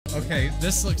Okay,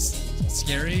 this looks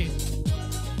scary.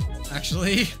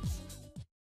 Actually.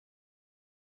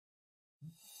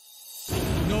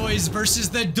 Noise versus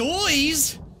the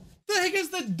Doise? The heck is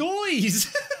the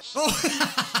Doise? Oh.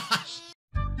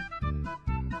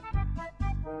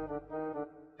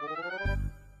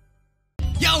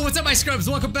 Yo, what's up, my scrubs?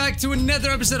 Welcome back to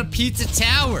another episode of Pizza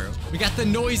Tower. We got the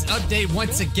noise update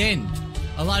once again.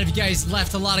 A lot of you guys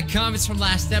left a lot of comments from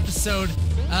last episode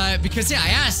because, yeah, I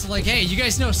asked, like, hey, you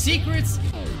guys know secrets?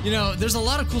 You know, there's a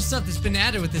lot of cool stuff that's been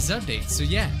added with this update, so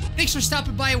yeah. Thanks for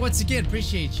stopping by once again.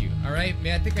 Appreciate you, all right?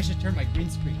 Man, I think I should turn my green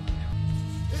screen on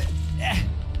now.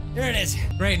 There it is.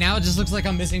 Right now, it just looks like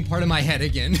I'm missing part of my head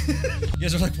again. You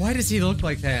guys are like, why does he look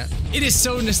like that? It is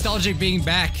so nostalgic being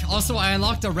back. Also, I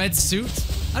unlocked a red suit.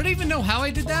 I don't even know how I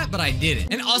did that, but I did it.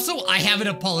 And also, I have an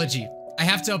apology. I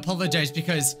have to apologize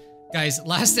because, guys,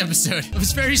 last episode, it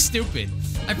was very stupid.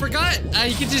 I forgot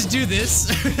you could just do this.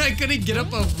 I couldn't get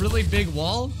up a really big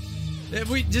wall.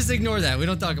 We just ignore that. We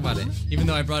don't talk about it, even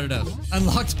though I brought it up.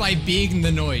 Unlocked by being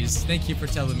the noise. Thank you for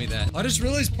telling me that. I just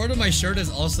realized part of my shirt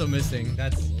is also missing.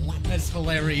 That's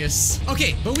hilarious.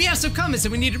 Okay, but we have some comments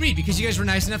that we need to read because you guys were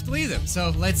nice enough to leave them.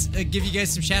 So let's give you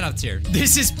guys some shout outs here.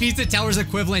 This is Pizza Tower's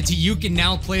equivalent to you can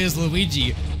now play as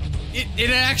Luigi. It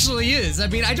actually is. I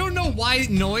mean, I don't know why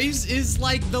Noise is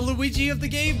like the Luigi of the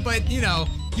game, but you know,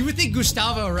 you would think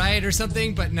Gustavo, right? Or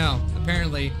something, but no,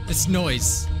 apparently it's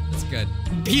Noise. That's good.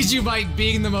 Bijuu Mike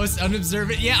being the most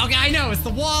unobservant. Yeah, okay, I know, it's the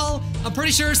wall. I'm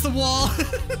pretty sure it's the wall.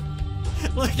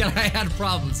 Look, I had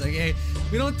problems, okay?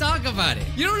 We don't talk about it.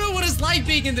 You don't know what it's like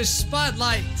being in the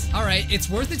spotlight. All right, it's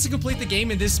worth it to complete the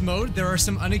game in this mode. There are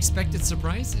some unexpected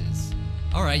surprises.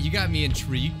 All right, you got me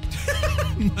intrigued.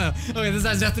 Okay, this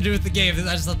has nothing to do with the game.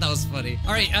 I just thought that was funny.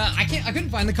 All right, I couldn't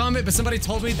find the comment, but somebody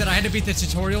told me that I had to beat the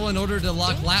tutorial in order to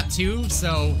lock lap 2,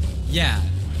 so yeah.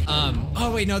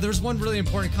 Oh wait, no, there was one really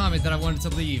important comment that I wanted to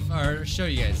leave or show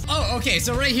you guys. Oh, okay,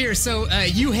 so right here, so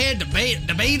you had the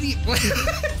baby.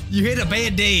 You had a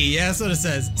bad day. Yeah, that's what it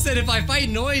says. It said if I fight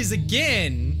Noise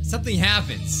again, something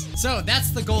happens. So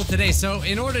that's the goal today. So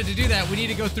in order to do that, we need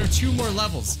to go through 2 more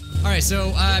levels. All right,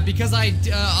 so because I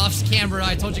off camera,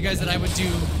 I told you guys that I would do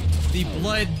the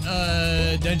blood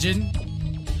dungeon.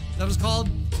 Is that what it's called?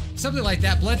 Something like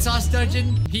that. Blood sauce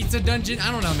dungeon, pizza dungeon.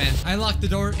 I don't know, man. I unlocked the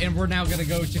door and we're now gonna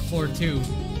go to floor 2.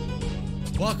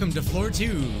 Welcome to floor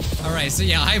 2. All right, so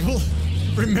yeah, I will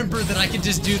remember that I can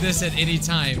just do this at any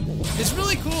time. It's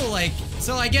really cool, like,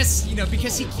 so I guess, you know,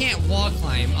 because he can't wall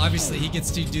climb, obviously he gets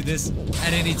to do this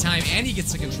at any time and he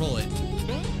gets to control it.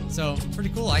 So, pretty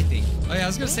cool, I think. Oh yeah, I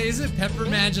was gonna say, isn't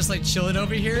Pepperman just like chilling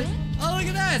over here? Oh, look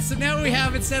at that. So now we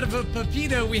have, instead of a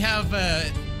peppino, we have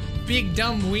a big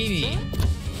dumb weenie.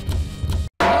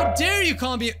 How dare you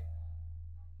call me?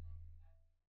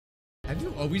 Have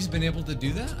you always been able to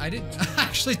do that? I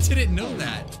actually didn't know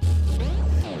that.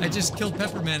 I just killed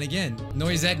Pepperman again.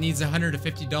 Noisette needs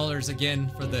 $150 again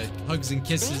for the hugs and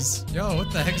kisses. Yo,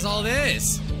 what the heck is all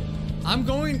this?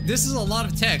 This is a lot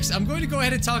of text. I'm going to go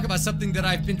ahead and talk about something that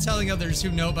I've been telling others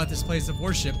who know about this place of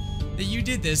worship. That you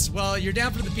did this. Well, you're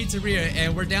down for the pizzeria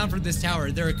and we're down for this tower.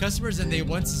 There are customers and they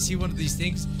want to see one of these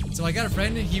things. So I got a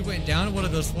friend and he went down one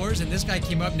of those floors and this guy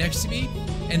came up next to me.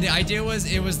 And the idea was,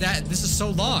 that this is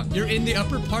so long. You're in the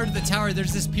upper part of the tower.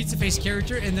 There's this pizza face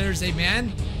character and there's a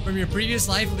man from your previous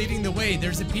life leading the way.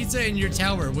 There's a pizza in your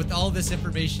tower with all this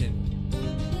information.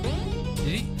 Did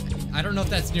he? I don't know if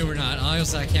that's new or not.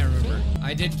 Honestly, I can't remember.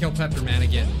 I did kill Pepperman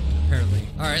again, apparently.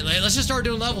 All right, let's just start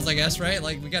doing levels, I guess, right?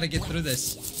 Like, we gotta get through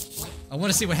this. I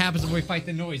want to see what happens when we fight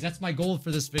the noise. That's my goal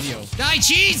for this video. Die,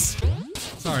 cheese!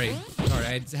 Sorry,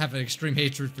 I have an extreme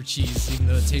hatred for cheese, even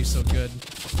though it tastes so good.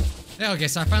 Yeah, okay,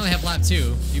 so I finally have lap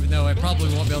 2, even though I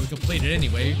probably won't be able to complete it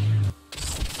anyway.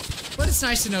 But it's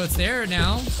nice to know it's there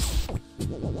now.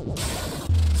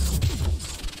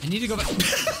 I need to go back.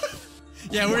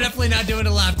 Yeah, we're definitely not doing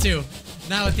a lap 2.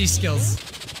 Not with these skills.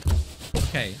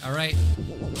 Okay, alright.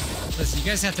 Listen, you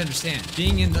guys have to understand,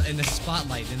 being in the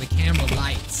spotlight, in the camera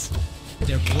lights,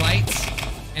 they're bright,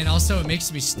 and also it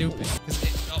makes me stupid.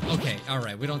 Okay,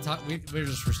 alright, we don't talk, we're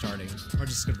just restarting. We're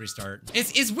just gonna restart.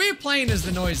 It's weird playing as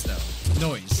the noise though.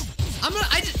 Noise.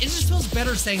 It just feels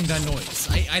better saying the noise.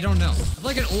 I don't know. I'm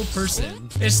like an old person.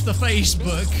 It's the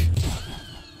Facebook.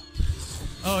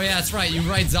 Oh yeah, that's right, you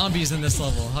ride zombies in this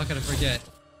level. How could I forget?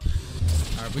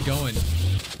 Alright, we going.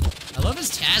 I love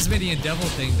his Tasmanian devil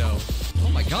thing though.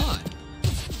 Oh my god.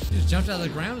 He just jumped out of the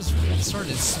ground and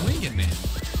started swinging, man.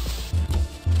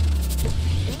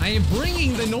 I am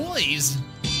bringing the noise.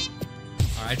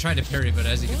 Alright, I tried to parry, but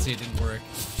as you can see, it didn't work.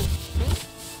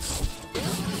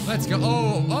 Let's go.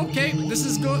 Oh, okay. This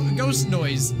is ghost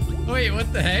noise. Wait,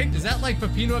 what the heck? Is that like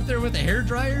Peppino up there with a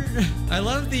hairdryer? I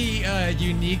love the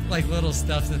unique like little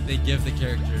stuff that they give the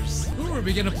characters. Who are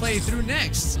we gonna play through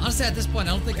next? Honestly, at this point,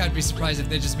 I don't think I'd be surprised if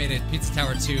they just made it Pizza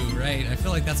Tower 2, right? I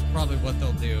feel like that's probably what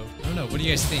they'll do. I don't know. What do you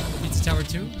guys think? Pizza Tower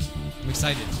 2? I'm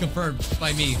excited. Confirmed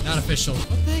by me, not official.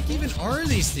 What the heck even are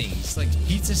these things? Like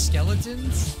pizza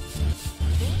skeletons?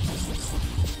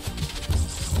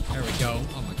 There we go.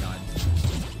 Oh my god.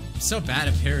 I'm so bad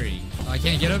at parry. Oh, I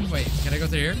can't get him? Wait, can I go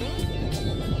through here?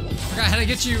 Forgot how to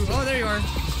get you. Oh, there you are.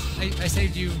 I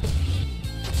saved you.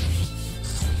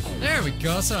 There we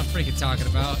go. That's what I'm freaking talking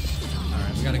about.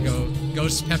 Alright, we gotta go.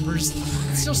 Ghost peppers.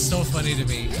 It's still so funny to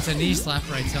me. It's a knee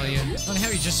slapper, I tell you. It's funny how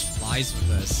he just flies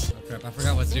with us. Oh crap, I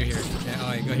forgot what to do here. Okay,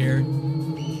 oh, you go here.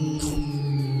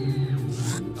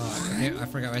 Oh, okay, I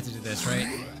forgot we have to do this, right?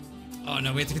 Oh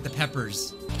no, we have to get the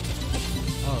peppers.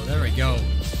 Oh, there we go.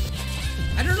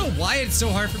 I don't know why it's so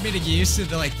hard for me to get used to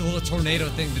the little tornado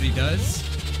thing that he does.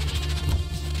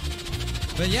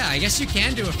 But yeah, I guess you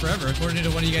can do it forever, according to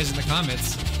one of you guys in the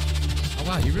comments. Oh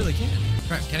wow, you really can.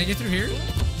 Crap, can I get through here?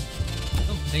 I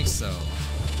don't think so.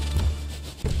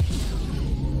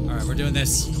 Alright, we're doing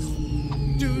this.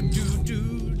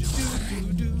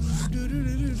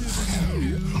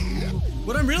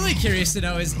 What I'm really curious to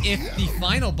know is if the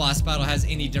final boss battle has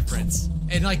any difference.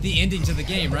 And like the ending to the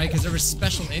game, right? Because there was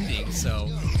special endings, so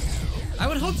I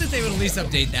would hope that they would at least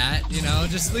update that, you know,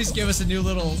 just at least give us a new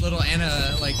little not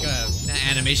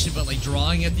animation, but like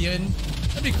drawing at the end.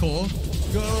 That'd be cool.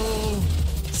 Go.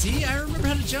 See, I remember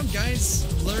how to jump, guys.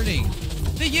 Learning.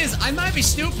 Thing is, I might be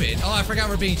stupid. Oh, I forgot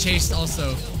we're being chased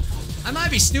also. I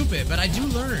might be stupid, but I do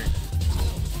learn.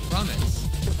 Promise.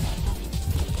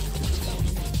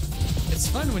 It's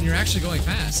fun when you're actually going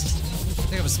fast. I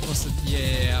think I was supposed to.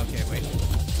 Yeah. Okay. Wait.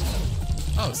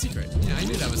 Oh, secret. Yeah, I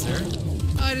knew that was there.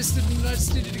 I just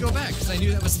needed to go back because I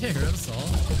knew that was there. That's all.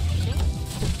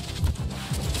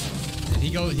 And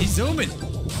he's zooming.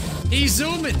 He's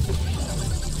zooming.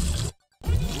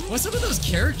 What's up with those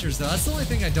characters though? That's the only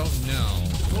thing I don't know.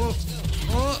 Oh,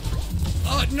 oh,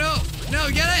 oh no, no,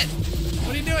 get it!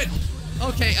 What are you doing?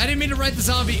 Okay, I didn't mean to ride the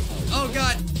zombie. Oh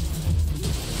god.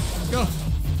 Go.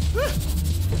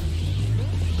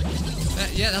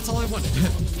 Yeah, that's all I wanted.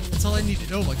 That's all I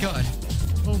needed. Oh my god.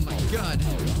 Oh my god.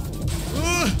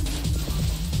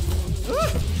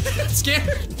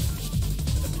 Scared?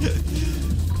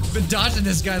 Been dodging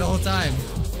this guy the whole time.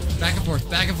 Back and forth,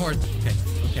 back and forth. Okay,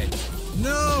 okay.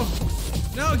 No!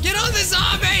 No, get on the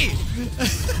zombie!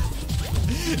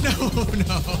 No,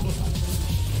 no.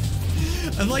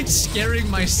 I'm like scaring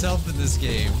myself in this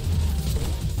game.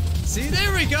 See,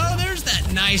 there we go. There's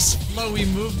that nice flowy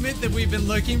movement that we've been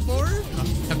looking for.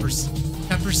 Oh, peppers.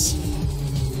 Peppers.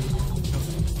 Go.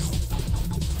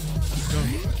 Go.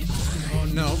 Oh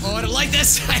no. Oh, I don't like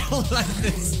this. I don't like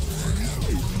this.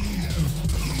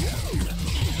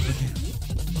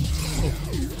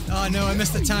 Oh no, I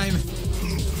missed the time.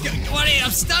 What?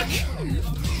 I'm stuck.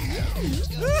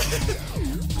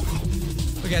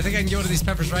 Okay, I think I can go to these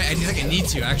peppers, right? I think I need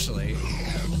to, actually.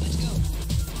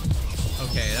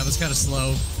 Okay, that was kind of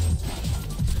slow.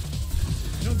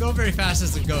 You don't go very fast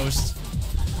as a ghost.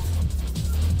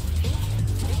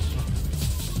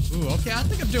 Ooh, okay, I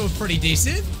think I'm doing pretty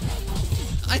decent.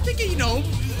 I think, you know,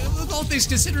 with all things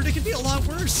considered, it could be a lot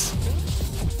worse.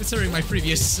 Considering my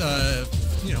previous,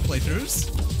 you know, playthroughs.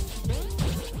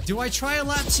 Do I try a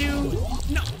lot too?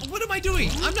 No, what am I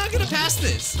doing? I'm not gonna pass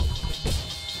this.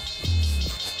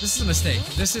 This is a mistake.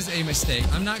 This is a mistake.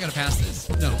 I'm not gonna pass this.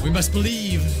 No, we must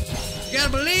believe. You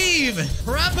gotta believe.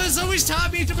 Parappa's always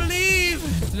taught me to believe.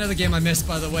 Another game I missed,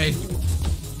 by the way.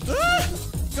 Ah,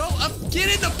 go up. Get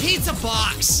in the pizza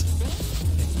box.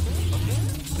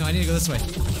 No, I need to go this way.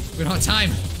 We don't have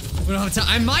time. We don't have time.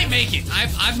 I might make it.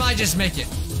 I might just make it.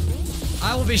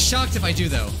 I will be shocked if I do,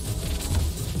 though.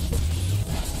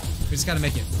 We just gotta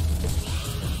make it.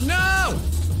 No!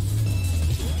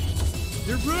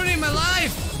 You're ruining my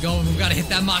life! Go, we've gotta hit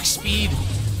that Mach speed.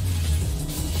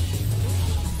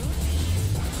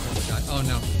 Oh god, oh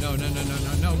no. No, no, no, no,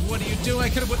 no, no. What do you do? I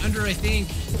could've went under, I think.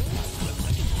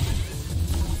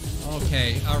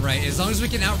 Okay, alright. As long as we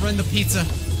can outrun the pizza.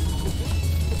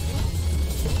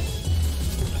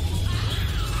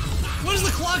 What does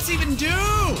the clocks even do?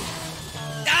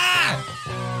 Ah!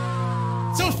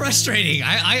 So frustrating.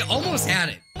 I almost had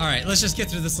it. All right, let's just get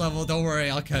through this level. Don't worry,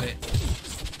 I'll cut it.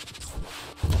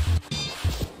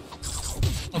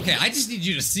 Okay, I just need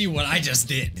you to see what I just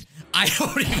did. I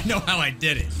don't even know how I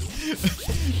did it.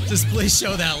 Just please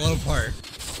show that low part.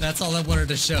 That's all I wanted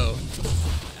to show.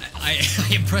 I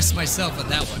impressed myself with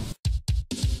that one.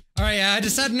 Alright, yeah, I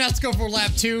decided not to go for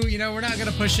lap 2. You know, we're not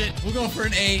gonna push it. We'll go for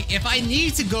an A. If I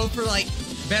need to go for, like,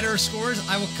 better scores,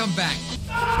 I will come back.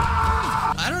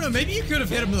 I don't know, maybe you could have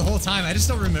hit him the whole time. I just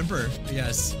don't remember.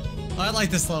 Yes. Oh, I like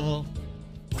this level.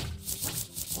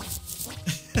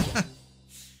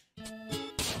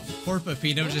 Poor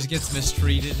Peppino just gets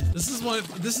mistreated. This is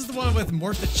the one with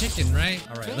Morph the chicken, right?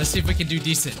 Alright, let's see if we can do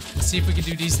decent. Let's see if we can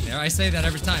do decent there. I say that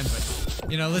every time,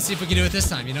 but you know, let's see if we can do it this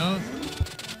time, you know?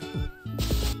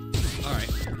 Alright.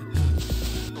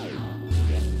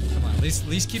 Come on, at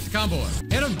least keep the combo up.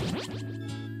 Hit him!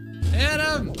 Hit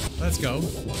him! Let's go.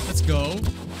 Let's go.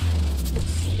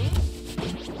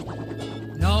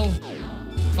 No!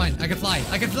 Fine, I can fly.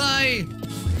 I can fly!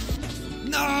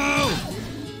 No!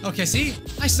 Okay, see?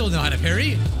 I still know how to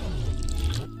parry.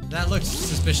 That looks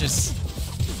suspicious.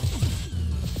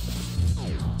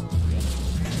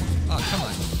 Oh, come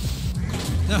on.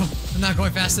 No, I'm not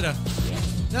going fast enough.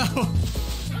 No!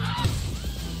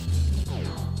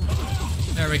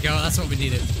 There we go, that's what we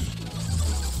needed.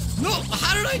 No!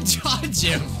 How did I dodge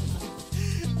him?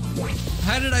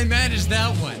 How did I manage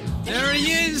that one? There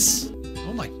he is!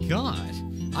 Oh my god.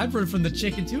 I'd run from the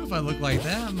chicken too if I look like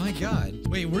that. My god.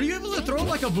 Wait, were you able to throw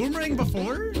like a boomerang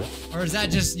before? Or is that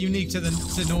just unique to the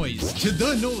noise? To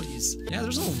the noise. Yeah,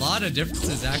 there's a lot of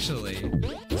differences actually.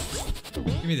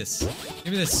 Give me this.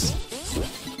 Give me this.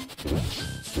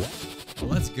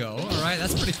 Let's go. Alright,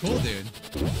 that's pretty cool, dude.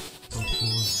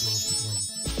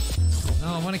 No,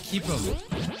 I want to keep him.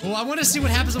 Well, I want to see what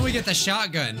happens when we get the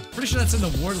shotgun. Pretty sure that's in the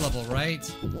war level, right? I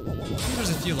think there's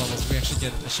a few levels we actually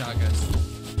get the shotgun.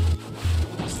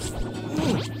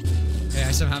 Ooh. Okay,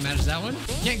 I somehow managed that one.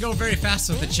 Can't go very fast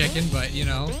with the chicken, but you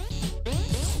know.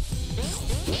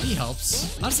 He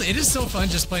helps. Honestly, it is so fun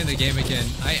just playing the game again.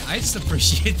 I just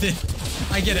appreciate that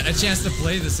I get a chance to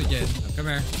play this again. Oh, come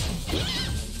here.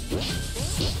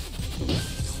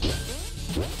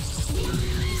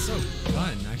 It's so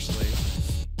fun, actually.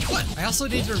 What? I also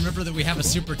need to remember that we have a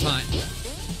super taunt.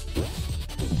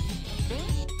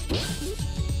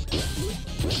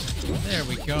 There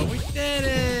we go. We did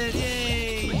it!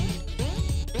 Yay!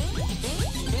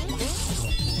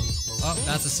 Oh,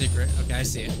 that's a secret. Okay, I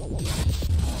see it.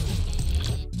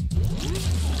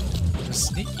 There's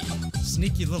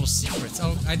sneaky little secrets.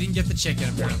 Oh, I didn't get the chicken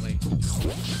apparently.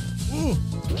 Ooh!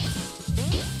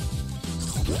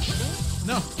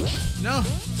 No! No!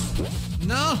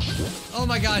 No! Oh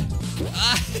my god!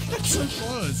 Ah, that's so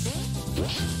close.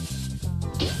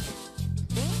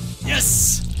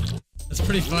 Yes! That's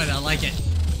pretty fun. I like it.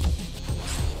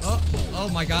 Oh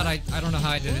my god! I don't know how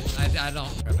I did it. I don't.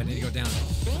 Crap, I need to go down.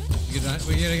 We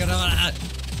gotta go down.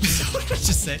 What did I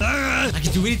just say? I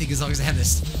can do anything as long as I have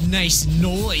this nice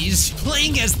noise.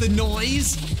 Playing as the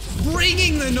noise,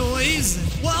 bringing the noise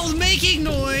while making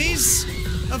noise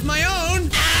of my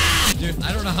own. Ah! Dude,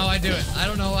 I don't know how I do it. I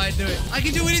don't know how I do it. I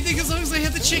can do anything as long as I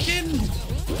have the chicken.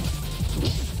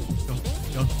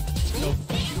 Go.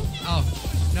 Oh,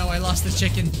 no, I lost the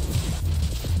chicken.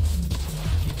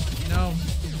 No.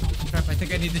 Crap, I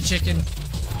think I need the chicken.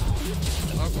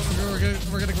 Oh,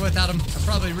 we're gonna go without him. I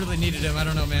probably really needed him. I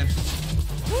don't know, man.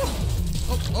 Woo.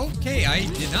 Oh, okay. I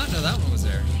did not know that one was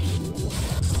there.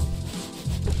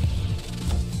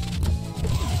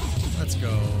 Let's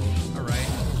go. All right.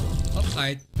 Oh,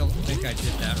 I don't think I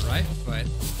did that right, but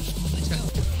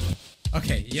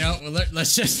okay. You know, well,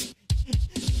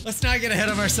 let's not get ahead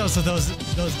of ourselves with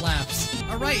those laps.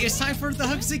 All right, it's time for the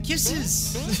hugs and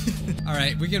kisses. All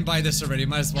right, we can buy this already.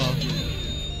 Might as well.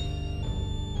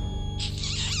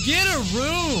 Get a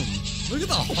room! Look at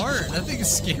the heart. That thing is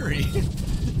scary.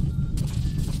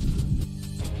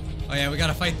 Oh yeah, we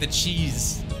gotta fight the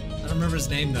cheese. I don't remember his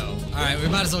name though. Alright, we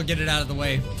might as well get it out of the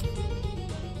way.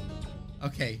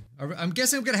 Okay, I'm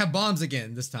guessing I'm gonna have bombs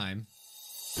again this time.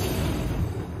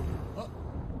 Oh,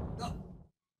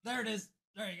 there it is.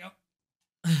 There you go.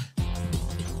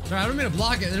 Sorry, I don't mean to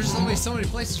block it. There's only so many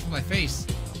places for my face.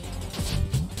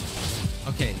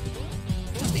 Okay.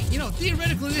 You know,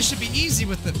 theoretically this should be easy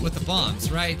with the bombs,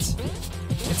 right?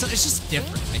 It's just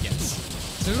different, I guess.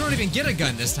 So we don't even get a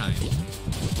gun this time.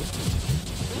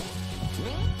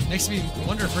 Makes me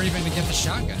wonder if we're even gonna get the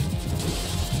shotgun.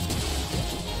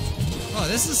 Oh,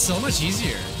 this is so much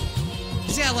easier.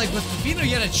 Cause yeah, like with Peppino,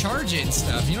 you gotta charge it and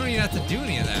stuff. You don't even have to do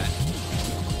any of that.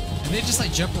 And they just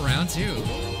like jump around too.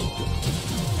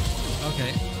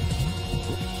 Okay.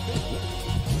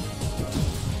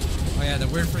 Oh yeah, the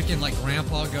weird freaking like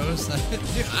grandpa ghost.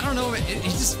 Dude, I don't know. It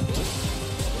just.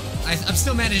 I'm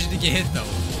still managing to get hit though.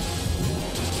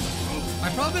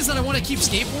 My problem is that I want to keep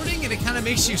skateboarding and it kind of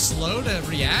makes you slow to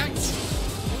react.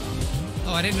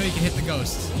 Oh, I didn't know you could hit the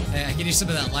ghost. Hey, I can use some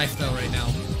of that life though right now.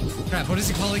 Crap, what is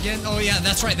it called again? Oh yeah,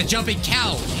 that's right, the jumping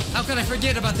cow. How could I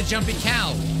forget about the jumping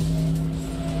cow?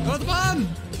 Go the bomb!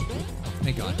 Oh,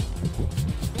 thank God.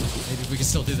 Maybe we can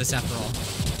still do this after all.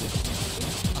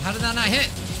 Oh, how did that not hit?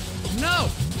 No!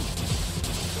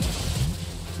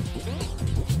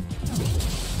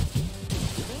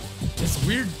 His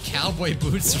weird cowboy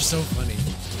boots are so funny.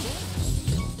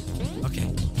 Okay.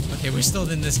 Okay, we're still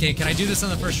in this game. Can I do this on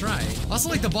the first try? Also,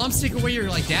 like, the bombs take away your,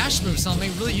 like, dash moves, so I'm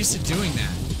like, really used to doing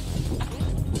that.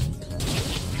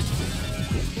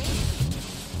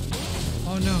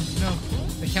 Oh, no, no.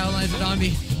 The cow landed on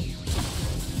me.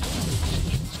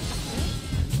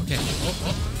 Okay.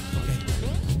 Okay.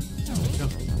 No.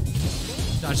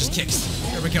 Dodge just kicks.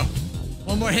 There we go.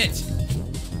 One more hit.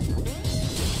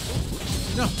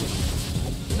 No.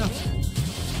 No.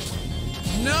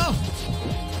 No!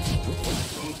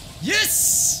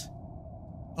 Yes!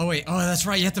 Oh wait, oh that's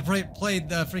right, you have to play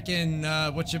the freaking,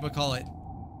 whatchamacallit?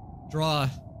 Draw.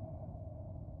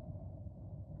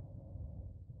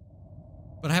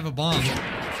 But I have a bomb.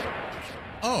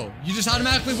 Oh, you just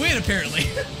automatically win apparently.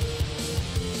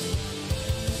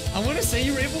 I want to say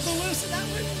you were able to lose in that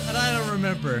one, but I don't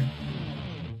remember.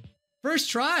 First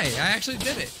try, I actually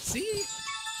did it. See?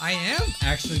 I am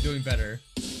actually doing better.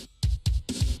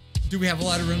 Do we have a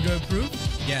lot of room to improve?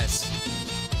 Yes.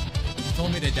 You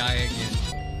told me to die again.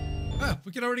 Oh,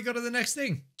 we can already go to the next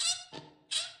thing.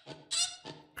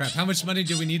 Crap, how much money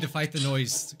do we need to fight the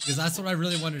noise? Because that's what I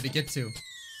really wanted to get to.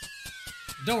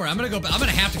 Don't worry, I'm gonna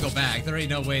have to go back. There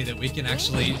ain't no way that we can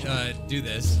actually do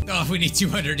this. Oh, if we need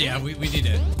 200, yeah, we need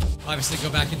to obviously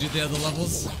go back and do the other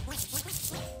levels.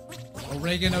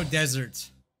 Oregano Desert.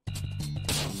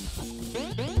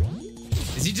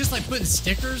 Is he just like putting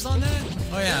stickers on that?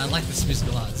 Oh yeah, I like this music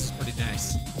a lot. This is pretty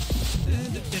nice.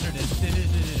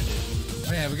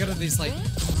 Oh yeah, we got these like...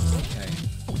 Okay.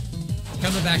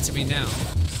 Coming back to me now.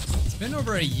 It's been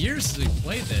over a year since we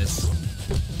played this.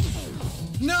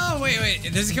 No, wait.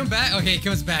 Does he come back? Okay, he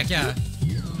comes back, yeah.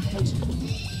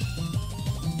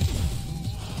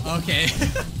 Okay.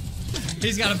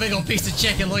 He's got a big old piece of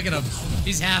chicken. Look at him.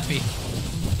 He's happy.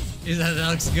 That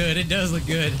looks good. It does look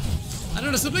good. I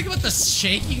don't know, something about the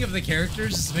shaking of the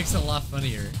characters just makes it a lot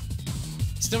funnier.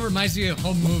 Still reminds me of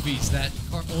home movies, that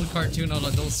old cartoon on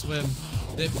Adult Swim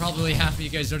that probably half of you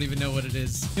guys don't even know what it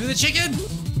is. Give me the chicken!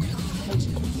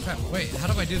 Crap, wait, how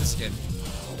do I do this again?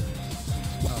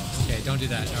 Oh, okay, don't do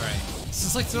that, alright. This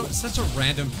is like such a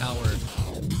random power.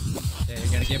 Okay, you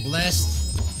gotta get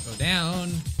blessed. Go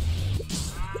down.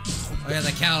 Oh yeah,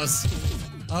 the cows.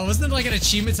 Oh, wasn't there like an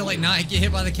achievement to like not get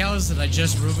hit by the cows that I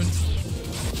just ruined?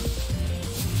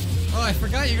 Oh, I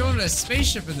forgot you're going to a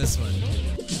spaceship in this one.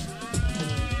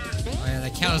 Oh yeah, the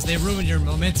cows, they ruin your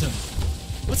momentum.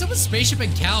 What's up with spaceship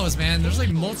and cows, man? There's like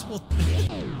multiple...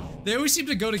 They always seem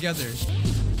to go together.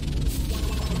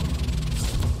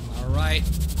 Alright. I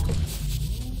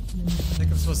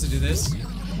think I'm supposed to do this.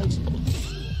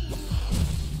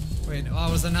 Wait,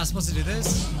 oh, was I not supposed to do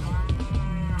this?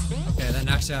 Okay, that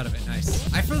knocks you out of it,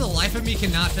 nice. I, for the life of me,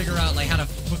 cannot figure out like how to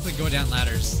quickly go down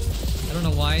ladders. I don't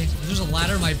know why. If there's a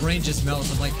ladder, my brain just melts.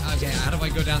 I'm like, okay, how do I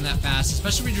go down that fast?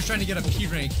 Especially when you're trying to get a P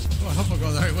rank. Oh, I hope I'm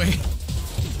going the right way.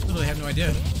 Literally have no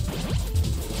idea.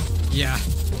 Yeah.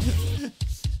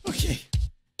 Okay.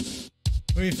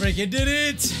 We freaking did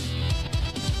it!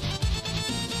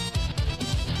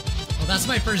 Well, that's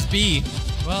my first B.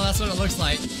 Well, that's what it looks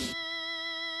like.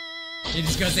 He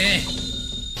just goes, eh.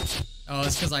 Oh,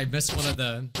 it's because I missed one of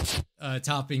the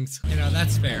toppings. You know,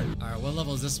 that's fair. Alright, what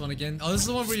level is this one again? Oh, this is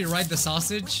the one where you ride the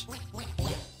sausage?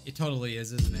 It totally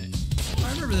is, isn't it? Oh,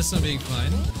 I remember this one being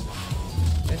fun.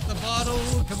 Hit the bottle,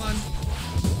 come on.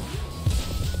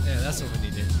 Yeah, that's what we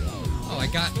needed. Oh, I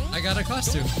got a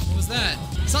costume. What was that?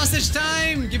 Sausage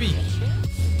time! Gimme!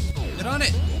 Get on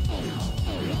it!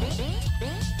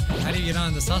 How do you get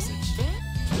on the sausage?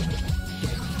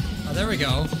 Oh, there we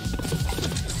go.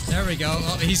 There we go.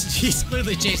 Oh, he's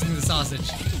clearly chasing the sausage.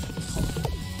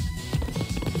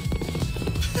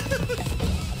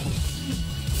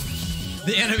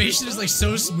 The animation is like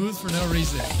so smooth for no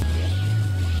reason.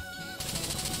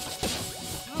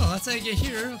 Oh, that's how you get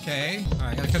here. Okay.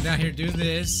 Alright, gotta come down here, do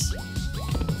this.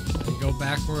 And go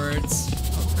backwards.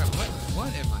 Oh crap,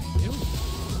 what am I doing?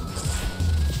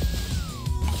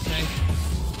 Okay.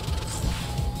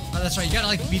 Oh, that's right, you gotta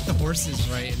like beat the horses,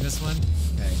 right, in this one?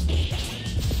 Okay.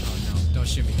 Don't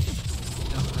shoot me.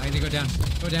 No, I need to go down.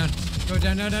 Go down. Go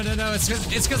down. No.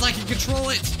 It's cause I can control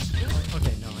it.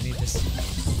 Okay, no, I need this.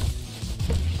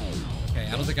 Okay,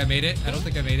 I don't think I made it.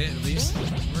 At least.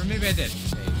 Or maybe I did.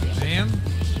 Okay, bam.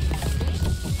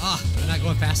 Ah, I'm not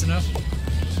going fast enough.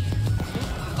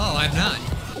 Oh, I'm not.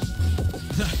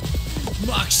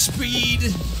 Mach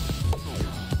speed!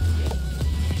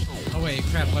 Oh wait,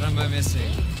 crap, what am I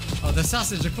missing? Oh, the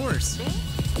sausage, of course.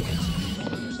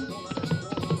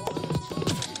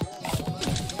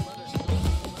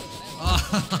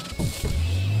 Oh.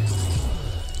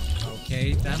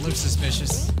 Okay, that looks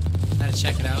suspicious. Had to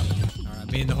check it out.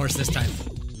 Alright, being the horse this time.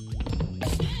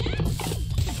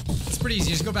 It's pretty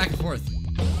easy, just go back and forth.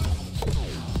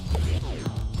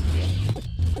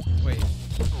 Wait.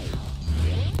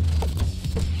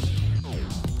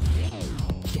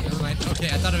 Never mind. Okay,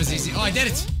 I thought it was easy. Oh, I did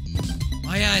it!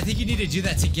 Oh yeah, I think you need to do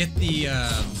that to get the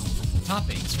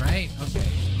toppings, right? Okay,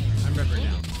 I remember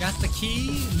now. Got the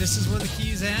key. This is where the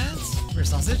key is at. Where's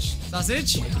sausage?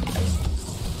 Sausage?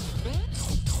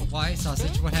 Why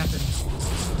sausage? What happened?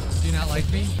 Do you not like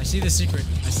me? I see the secret.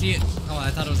 I see it. Oh, I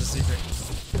thought it was a secret.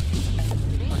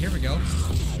 Oh, here we go.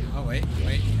 Oh, wait.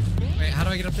 How do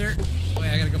I get up there? Wait,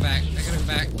 I gotta go back.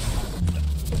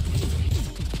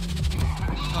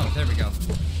 Oh, there we go.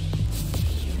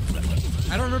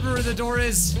 I don't remember where the door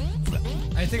is.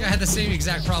 I think I had the same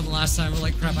exact problem last time. We're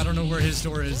like, crap, I don't know where his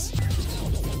door is.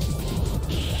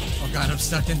 Oh god, I'm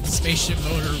stuck in spaceship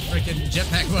mode or freaking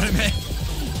jetpack, what I meant.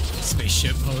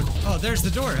 Spaceship mode. Oh, there's the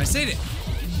door. I saved it.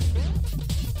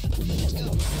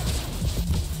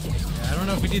 Yeah, I don't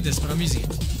know if we need this, but I'm using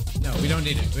it. No, we don't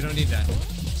need it. We don't need that.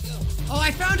 Oh,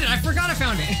 I found it. I forgot I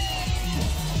found it.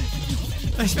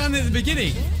 I found it at the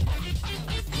beginning.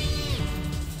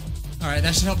 Alright,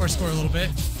 that should help our score a little bit.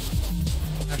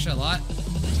 Actually, a lot.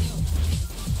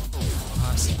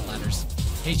 Ah, oh, ladders.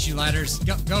 Hate you, ladders.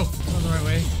 Go! Going the right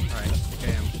way. Alright,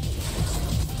 okay, I am.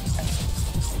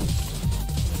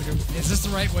 Is this the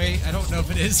right way? I don't know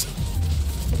if it is.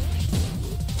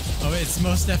 Oh, it's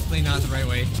most definitely not the right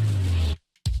way.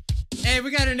 Hey,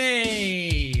 we got an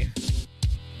A!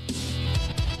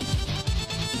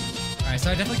 Alright, so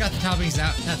I definitely got the toppings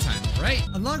out that time, right?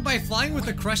 Unlocked by flying with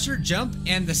the crusher, jump,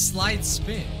 and the slide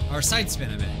spin. Or side spin,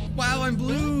 I meant. Wow, I'm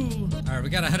blue! Alright, we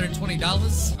got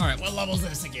 $120. Alright, what level is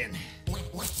this again?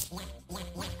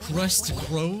 Crust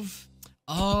Grove?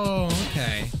 Oh,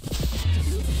 okay.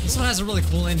 This one has a really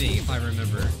cool ending, if I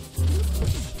remember.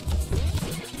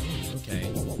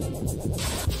 Okay.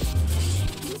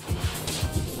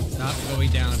 Stop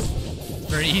going down.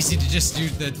 Very easy to just do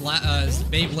the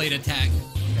Beyblade attack.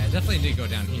 Okay, I definitely need to go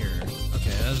down here.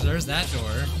 Okay, there's that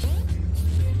door.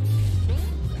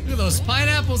 Look at those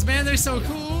pineapples, man, they're so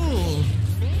cool!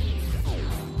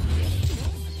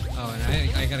 Oh, and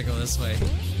I gotta go this way.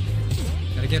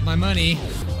 Gotta get my money.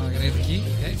 Oh, I gotta get the key,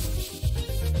 okay.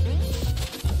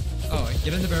 Oh,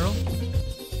 get in the barrel.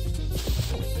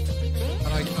 How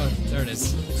do I, oh, there it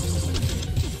is.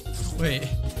 Wait,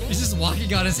 he's just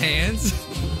walking on his hands?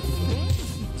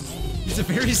 He's a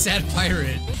very sad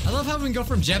pirate. I love how we can go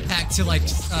from jetpack to like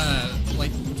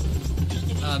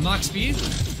Mach speed.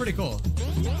 It's pretty cool.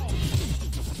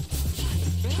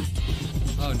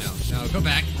 Oh no, go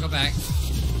back.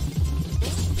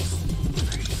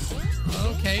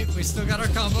 Okay, we still got our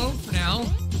combo for now.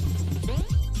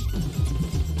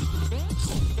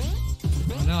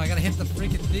 Oh no, I gotta hit the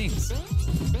freaking things.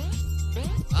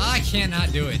 I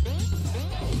cannot do it.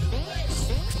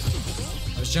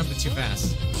 I was jumping too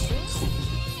fast.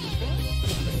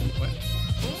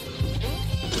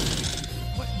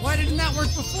 What? Why didn't that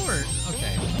work before?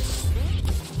 Okay.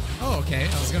 Oh, okay.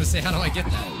 I was gonna say, how do I get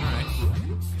that? Alright.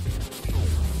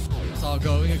 It's all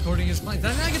going according to plan. Did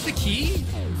I not get the key?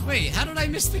 Wait, how did I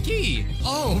miss the key?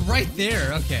 Oh, right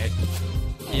there. Okay.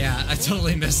 Yeah, I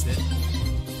totally missed it.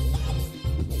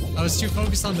 I was too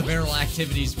focused on the barrel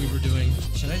activities we were doing.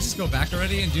 Should I just go back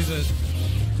already and do the...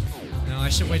 No, I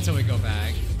should wait till we go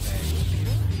back. Okay.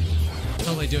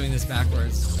 Totally doing this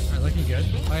backwards. Alright, looking good.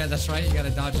 Oh yeah, that's right, you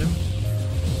gotta dodge him.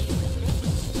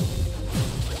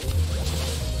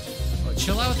 Oh,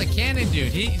 chill out with the cannon,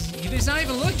 dude. He's not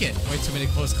even looking. Way too many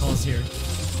close calls here.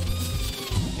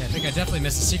 Yeah, I think I definitely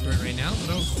missed a secret right now,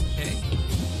 but okay.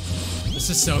 This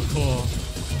is so cool.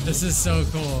 This is so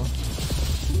cool.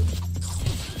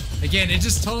 Again, it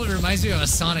just totally reminds me of a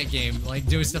Sonic game, like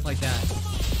doing stuff like that.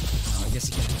 Oh, I guess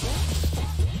you can.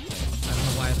 I don't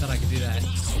know why I thought I could do that.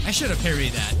 I should have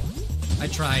parried that. I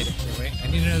tried. Okay, wait, I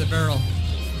need another barrel.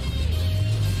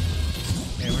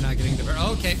 Okay, we're not getting the barrel.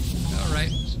 Oh, okay, all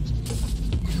right.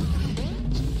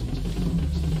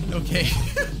 Okay.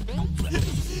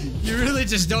 You really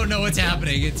just don't know what's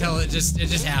happening until it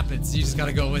just happens. You just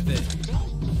gotta go with it.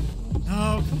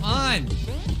 Oh, come on.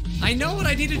 I know what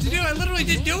I needed to do. I literally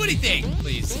didn't do anything.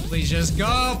 Please just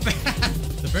go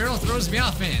fast. The barrel throws me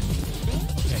off, man.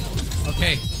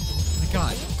 Okay. Oh my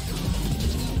god.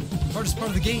 Hardest part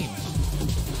of the game.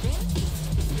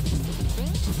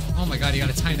 Oh my god, you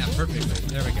gotta time that perfectly.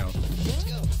 There we go.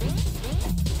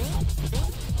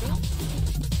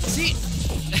 See?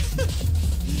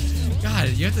 God,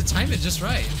 you have to time it just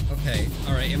right. Okay,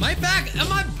 alright. Am I back?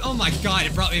 Am I? Oh my god,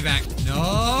 it brought me back.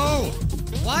 No!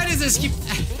 Why does this keep...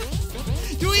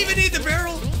 Do we even need the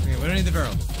barrel? Okay, we don't need the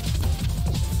barrel.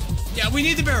 Yeah, we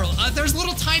need the barrel. There's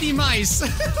little tiny mice.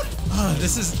 Oh,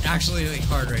 this is actually like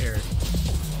hard right here.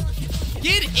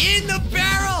 Get in the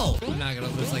barrel! I'm not gonna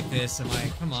lose like this, am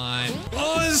I? Come on.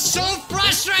 Oh, this is so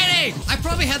frustrating! I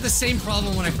probably had the same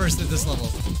problem when I first did this level.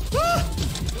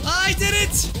 I did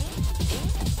it!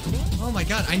 Oh my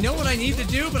god, I know what I need to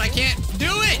do, but I can't do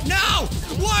it! No!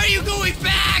 Why are you going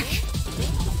back?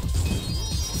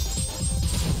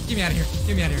 Get me out of here.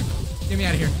 Get me out of here. Get me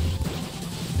out of here.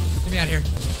 Get me out of here.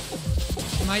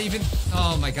 Am I even...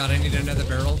 Oh my god, I need another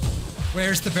barrel.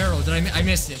 Where's the barrel? Did I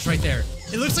missed it. It's right there.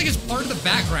 It looks like it's part of the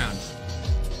background.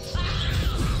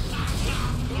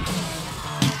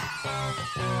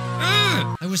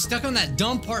 I was stuck on that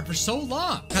dumb part for so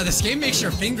long. God, this game makes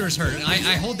your fingers hurt.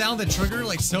 I hold down the trigger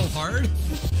like so hard.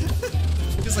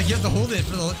 Because like you have to hold it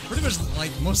for the pretty much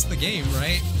like most of the game,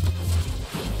 right?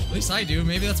 At least I do.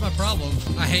 Maybe that's my problem.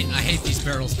 I hate these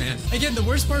barrels, man. Again, the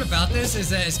worst part about this is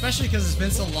that, especially because it's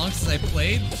been so long since I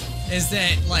played, is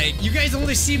that like you guys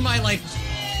only see my like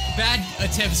bad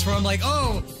attempts where I'm like,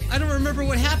 oh, I don't remember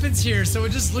what happens here, so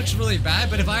it just looks really bad.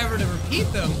 But if I were to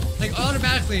repeat them, like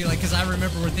automatically, like because I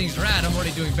remember where things are at, I'm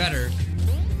already doing better.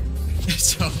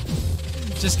 So,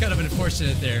 just kind of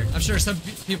unfortunate there. I'm sure some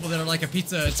people that are like a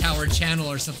Pizza Tower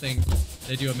channel or something,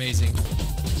 they do amazing.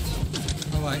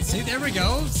 Oh, see, there we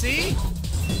go. See?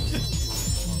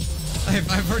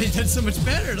 I've already done so much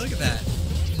better. Look at that.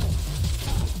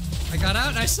 I got out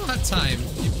and I still have time.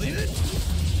 Can you believe it?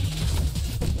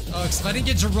 Oh, because if I didn't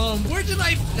get Jerome, where did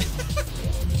I...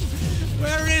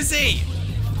 Where is he?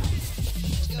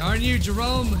 Darn you,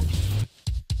 Jerome.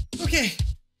 Okay.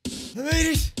 I made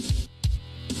it.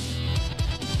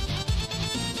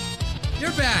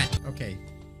 You're bad. Okay.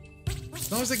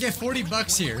 As long as I get 40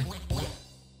 bucks here.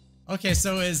 Okay,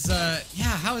 so is,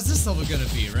 yeah, how is this level gonna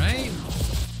be, right?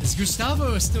 Is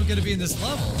Gustavo still gonna be in this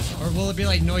level? Or will it be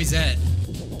like Noisette?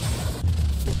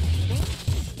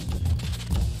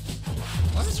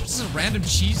 Why is there just a random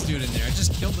cheese dude in there? I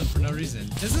just killed him for no reason.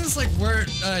 Isn't this like where,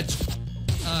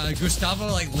 Gustavo,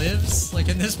 like, lives? Like,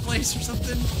 in this place or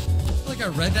something? I feel like I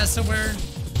read that somewhere.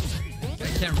 I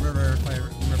can't remember if I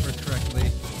remember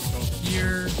correctly. Go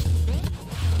here.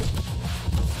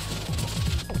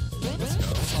 Let's go.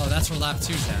 Oh, that's where lap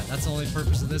 2's at. That's the only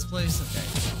purpose of this place? Okay.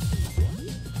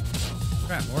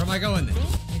 Crap, where am I going then?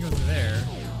 I go through there.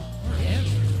 Where am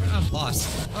I? I'm lost.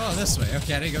 Oh, this way.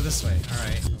 Okay, I didn't go this way.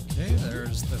 Alright. Okay,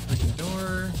 there's the freaking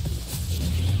door.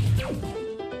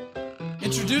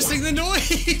 Introducing the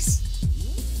noise!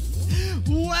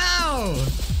 Wow!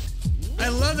 I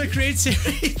love the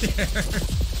creativity there.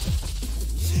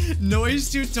 Noise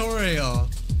tutorial.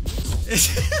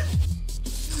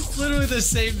 It's literally the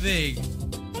same thing.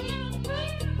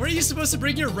 Weren't you supposed to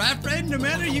bring your rat friend? No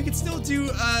matter, you can still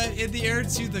do in the air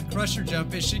to the crusher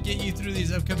jump. It should get you through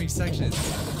these upcoming sections.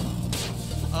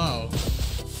 Oh,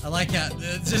 I like how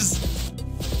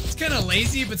it's kind of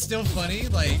lazy but still funny.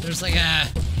 Like there's like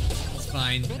it's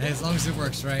fine as long as it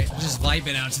works, right? I'm just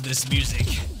vibing out to this music,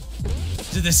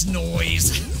 to this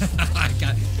noise.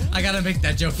 I gotta make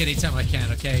that joke anytime I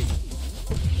can. Okay.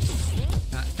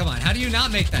 Come on, how do you not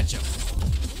make that joke?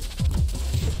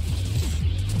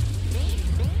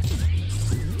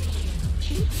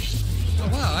 Oh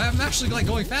wow, I'm actually like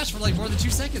going fast for like more than 2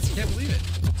 seconds. I can't believe it.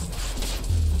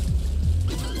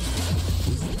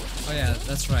 Oh yeah,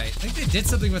 that's right. I think they did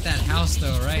something with that house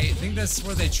though, right? I think that's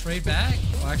where they trade back.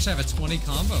 Oh, I actually have a 20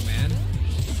 combo, man.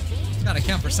 Gotta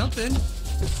count for something.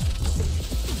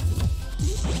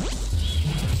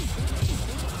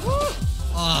 Woo!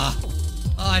 Oh,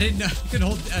 I didn't know I could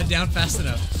hold down fast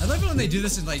enough. I love it when they do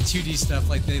this in like 2D stuff,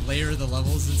 like they layer the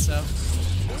levels and stuff.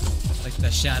 Like the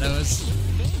shadows.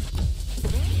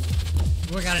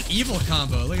 Oh, I got an evil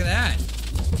combo. Look at that.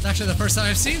 It's actually the first time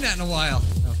I've seen that in a while.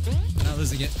 Oh, I'm not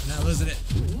losing it. I'm not losing it.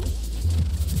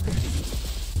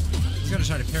 He's gonna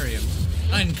try to parry him.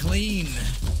 Unclean.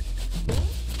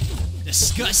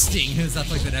 Disgusting. Is that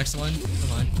like the next one?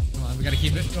 Come on. Come on. We gotta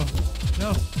keep it. Oh,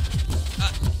 no.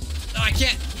 No, I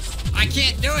can't. I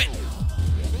can't do it.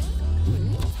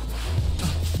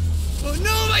 Oh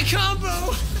no, my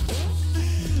combo.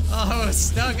 Oh, I was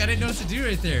stuck. I didn't know what to do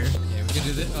right there. Yeah, we can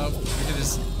do this. Oh, we can do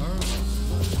this. Oh.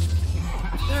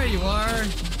 There you are.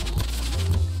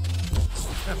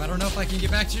 Crap, I don't know if I can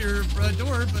get back to your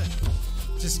door, but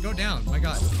just go down. My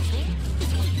God.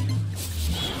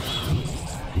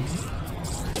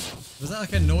 Was that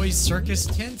like a noise circus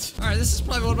tent? All right, this is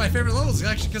probably one of my favorite levels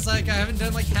actually, because like I haven't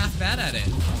done like half bad at it.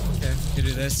 Okay, we can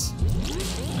do this.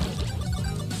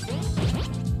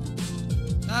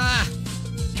 Ah!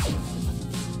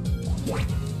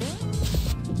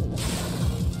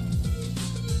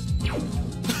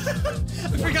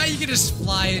 I forgot you could just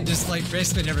fly and just like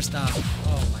basically never stop.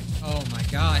 Oh my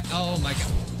god, oh my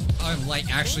god. I'm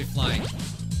like actually flying.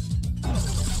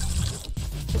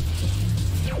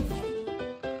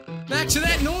 Back to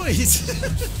that noise!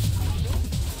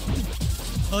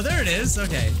 Oh, there it is.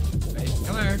 Okay. Wait,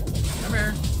 come here. Come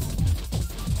here.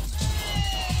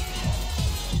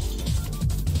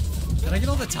 Did I get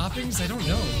all the toppings? I don't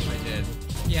know if I did.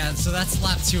 Yeah, so that's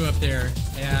lap 2 up there.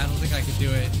 Yeah, I don't think I could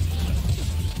do it.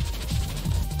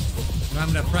 But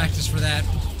I'm gonna practice for that.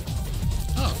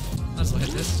 Oh, might as well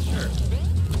hit this. Sure.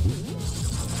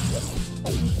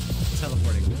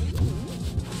 Teleporting.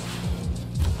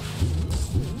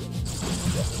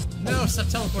 No, stop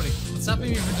teleporting. It's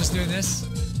stopping me from just doing this.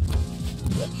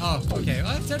 Oh, okay.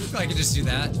 Well, technically I could just do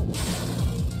that.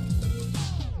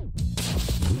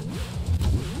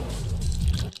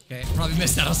 Okay, probably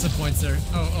missed out on some points there.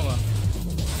 Oh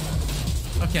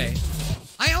well. Okay.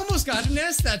 I almost got an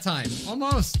S that time.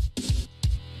 Almost.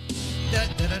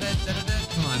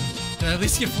 Come on. Did I at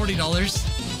least get $40?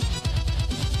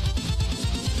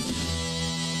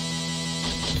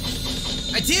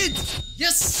 I did!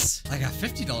 Yes! I got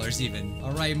 $50 even.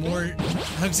 Alright, more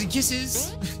hugs and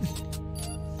kisses.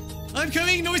 I'm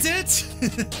coming, noise it!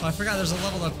 Oh, I forgot there's a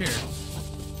level up here.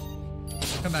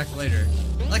 I'll come back later.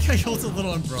 Like I hold a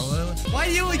little umbrella. Why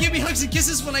do you only give me hugs and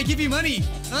kisses when I give you money?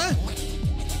 Huh?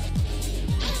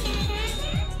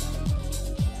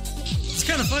 It's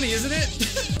kind of funny, isn't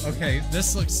it? Okay,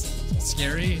 this looks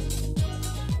scary.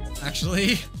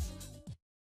 Actually.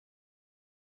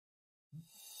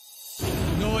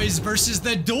 Noise versus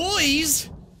the Doise?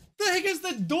 The heck is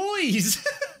the Doise?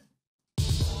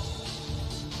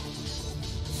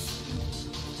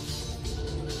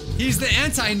 He's the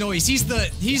anti-noise. He's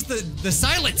the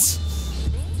silence.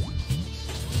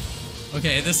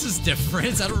 Okay, this is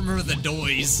different. I don't remember the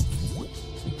Doise.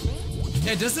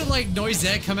 Yeah, doesn't like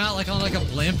Noisette come out like on like a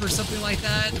blimp or something like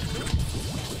that?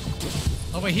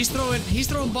 Oh wait, he's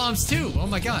throwing bombs too. Oh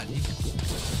my god.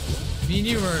 Me and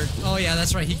you are. Oh yeah,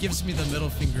 that's right. He gives me the middle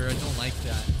finger. I don't like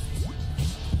that.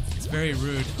 It's very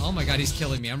rude. Oh my god, he's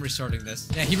killing me. I'm restarting this.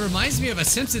 Yeah, he reminds me of a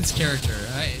Simpsons character.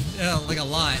 Like a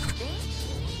lot.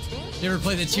 You ever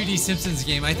play the 2D Simpsons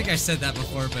game? I think I said that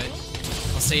before, but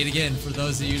I'll say it again for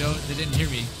those of you that didn't hear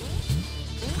me.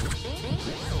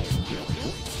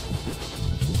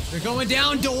 They're going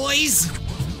down, Doise!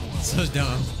 So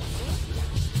dumb.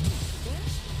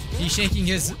 He's shaking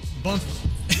his bump.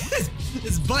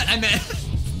 His butt, I meant.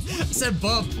 I said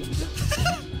bump.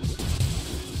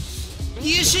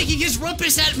 He is shaking his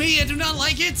rumpus at me. I do not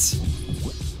like it.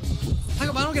 How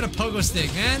come I don't get a pogo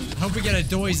stick, man? I hope we get a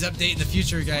Doise update in the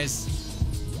future, guys.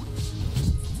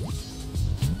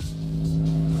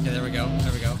 Okay, there we go.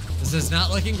 There we go. This is not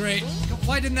looking great.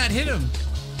 Why didn't that hit him?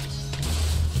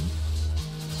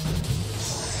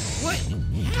 What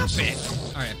happened?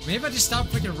 Alright, maybe if I just stop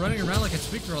freaking running around like a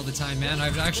tweaker all the time, man,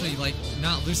 I'd actually, like,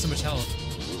 not lose so much health.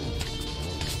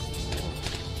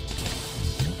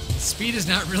 Speed is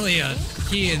not really a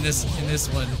key in this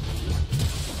one.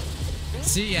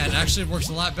 See, yeah, it actually works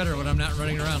a lot better when I'm not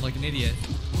running around like an idiot.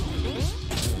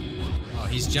 Oh,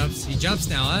 he jumps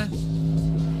now, huh?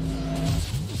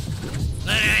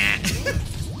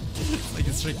 Like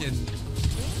it's freaking...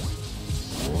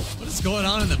 What is going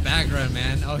on in the background,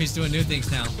 man? Oh, he's doing new things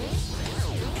now.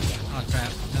 Oh,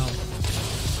 crap. No.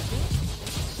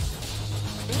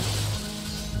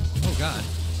 Oh, God.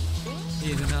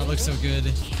 He did not look so good.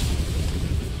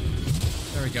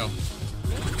 There we go.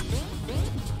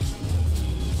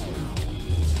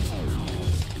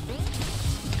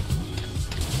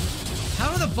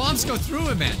 How do the bombs go through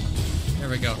him, man? There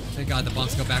we go. Thank God the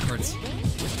bombs go backwards.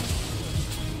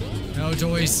 No,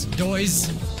 Doise.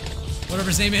 Whatever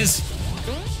his name is.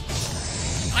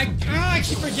 I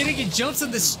keep forgetting he jumps on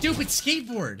this stupid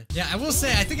skateboard. Yeah, I will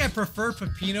say, I think I prefer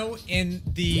Peppino in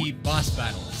the boss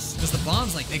battles. Because the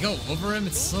bombs, like, they go over him.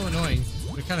 It's so annoying.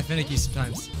 They're kind of finicky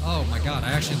sometimes. Oh my god,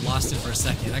 I actually lost it for a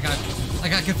second. I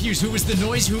got confused. Who was the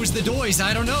noise? Who was the Doise?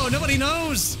 I don't know. Nobody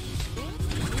knows.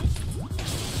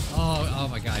 Oh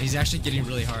my god, he's actually getting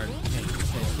really hard.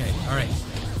 Okay. Alright,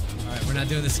 we're not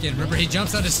doing this again. Remember, he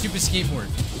jumps on his stupid skateboard.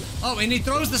 Oh, and he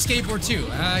throws the skateboard too.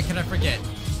 Can I forget?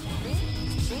 Okay,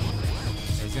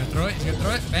 he's gonna throw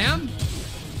it. Bam!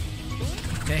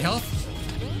 Okay, health.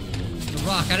 The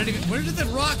rock. Where did the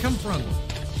rock come from?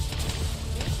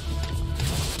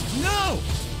 No!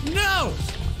 No!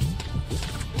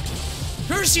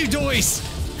 Curse you, Doise!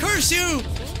 Curse you!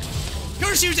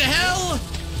 Curse you to hell!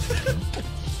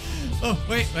 Oh,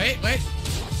 wait.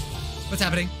 What's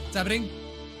happening? What's happening?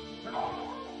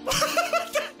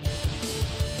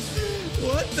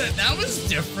 What the? That was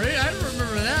different. I don't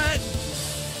remember that.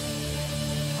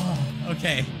 Oh,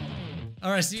 okay.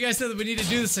 Alright, so you guys said that we need to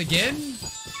do this again?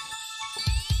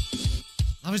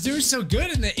 I was doing so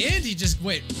good in the end, he just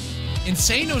went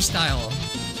insano style.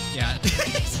 Yeah.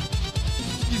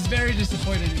 He's very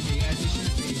disappointed in me, as he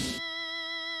should be.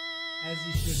 As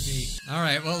he should be.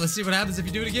 Alright, well, let's see what happens if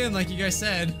you do it again, like you guys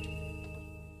said.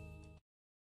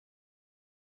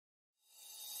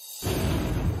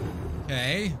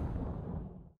 Okay.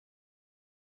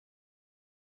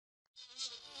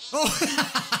 Oh!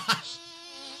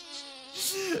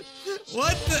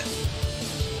 What the?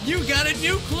 You got a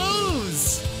new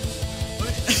clothes!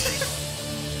 What?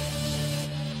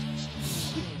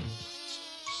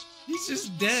 He's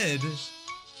just dead.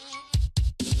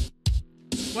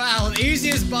 Wow, the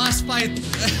easiest boss fight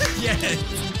yet.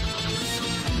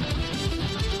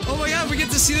 Oh my god, we get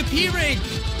to see the P rank!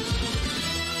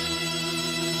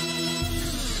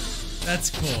 That's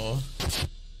cool.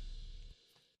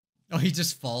 Oh, he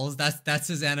just falls. That's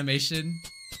his animation.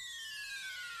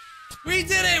 We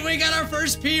did it! We got our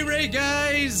first P rank,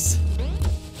 guys!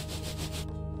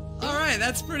 Alright,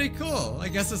 that's pretty cool. I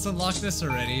guess let's unlock this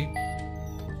already.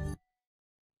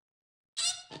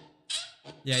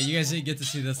 Yeah, you guys didn't get to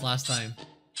see this last time.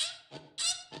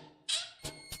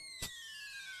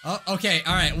 Oh, okay,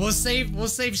 alright. We'll save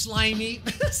Slimy.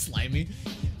 Slimy.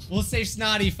 We'll save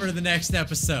Snotty for the next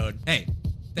episode. Hey,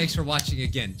 thanks for watching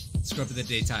again. Scrub of the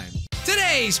Day time.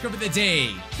 Today's Scrub of the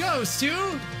Day goes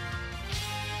to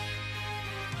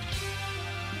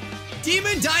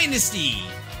Demon Dynasty.